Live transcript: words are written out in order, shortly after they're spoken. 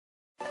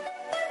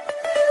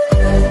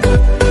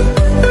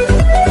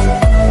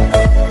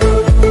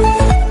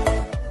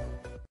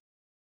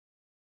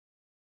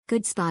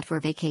Good spot for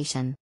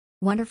vacation.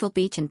 Wonderful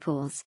beach and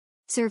pools.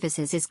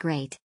 Services is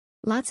great.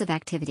 Lots of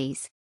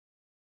activities.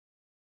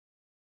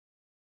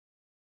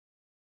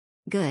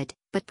 Good,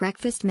 but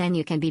breakfast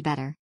menu can be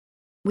better.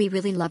 We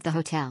really love the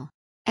hotel.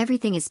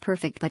 Everything is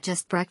perfect, but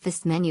just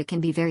breakfast menu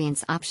can be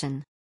variance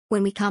option.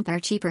 When we compare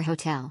cheaper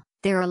hotel,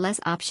 there are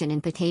less option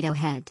in Potato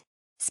Head.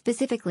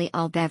 Specifically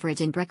all beverage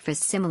and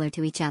breakfast similar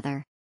to each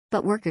other.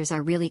 But workers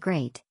are really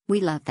great,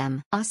 we love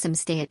them. Awesome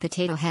stay at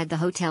Potato Head. The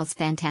hotel's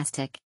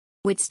fantastic.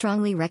 Would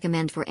strongly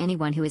recommend for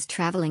anyone who is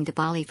traveling to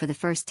Bali for the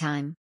first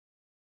time.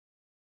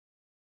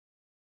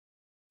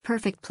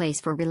 Perfect place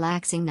for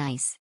relaxing,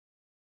 nice.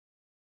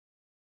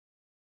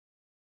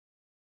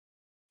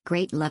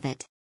 Great, love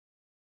it.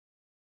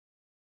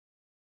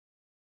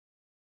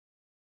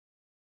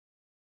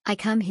 I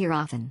come here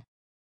often.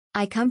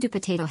 I come to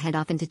Potato Head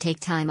often to take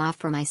time off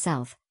for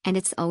myself, and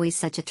it's always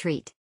such a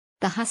treat.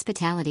 The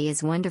hospitality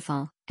is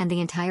wonderful, and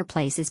the entire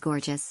place is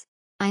gorgeous.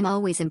 I'm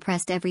always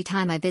impressed every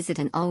time I visit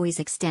and always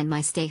extend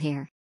my stay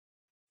here.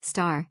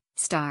 Star,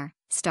 star,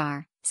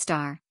 star,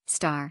 star,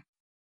 star.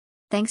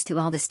 Thanks to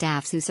all the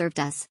staffs who served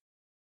us.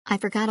 I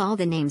forgot all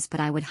the names, but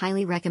I would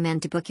highly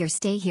recommend to book your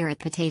stay here at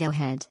Potato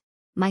Head.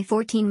 My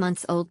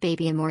 14-month-old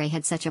baby Amore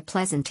had such a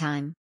pleasant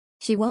time.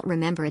 She won't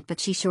remember it, but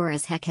she sure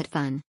as heck had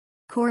fun.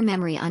 Core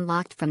memory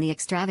unlocked from the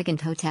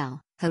extravagant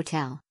hotel.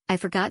 I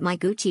forgot my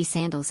Gucci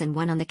sandals and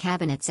one on the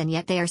cabinets, and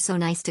yet they are so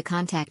nice to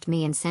contact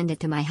me and send it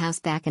to my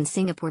house back in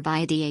Singapore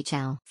via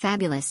DHL.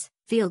 Fabulous,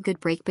 feel-good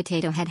break.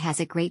 Potato Head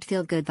has a great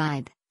feel-good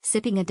vibe,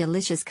 sipping a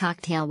delicious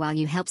cocktail while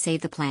you help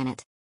save the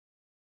planet.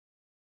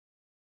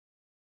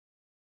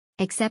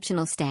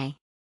 Exceptional stay.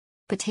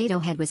 Potato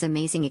Head was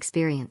amazing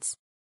experience.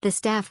 The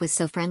staff was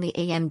so friendly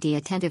and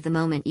attentive the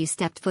moment you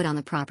stepped foot on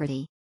the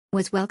property.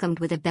 Was welcomed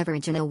with a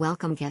beverage and a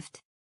welcome gift.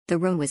 The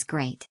room was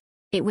great.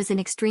 It was an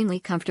extremely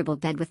comfortable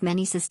bed with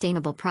many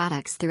sustainable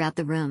products throughout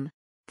the room.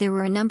 There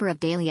were a number of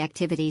daily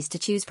activities to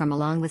choose from,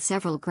 along with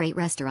several great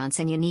restaurants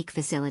and unique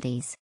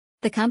facilities.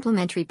 The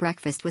complimentary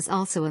breakfast was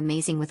also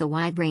amazing with a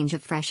wide range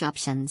of fresh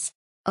options.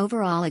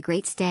 Overall, a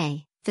great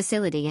stay,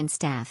 facility and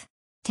staff.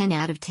 10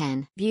 out of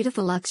 10.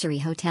 Beautiful luxury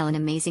hotel and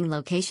amazing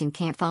location,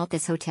 can't fault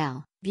this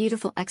hotel.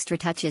 Beautiful extra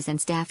touches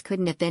and staff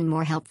couldn't have been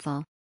more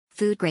helpful.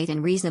 Food great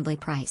and reasonably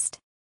priced.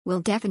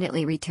 Will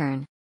definitely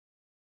return.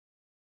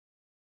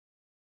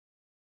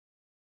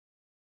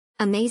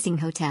 Amazing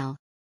hotel.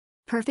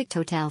 Perfect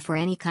hotel for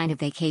any kind of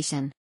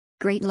vacation.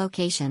 Great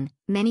location,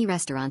 many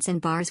restaurants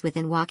and bars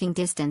within walking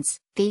distance,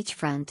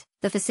 beachfront,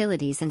 the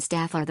facilities and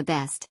staff are the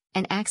best,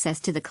 and access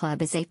to the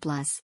club is A+.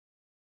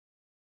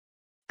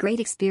 Great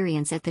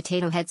experience at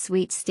Potato Head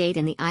Suites. Stayed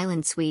in the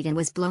island suite and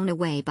was blown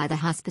away by the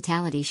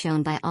hospitality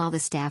shown by all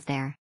the staff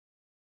there.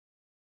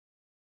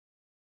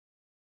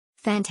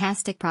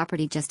 Fantastic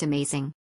property, just amazing.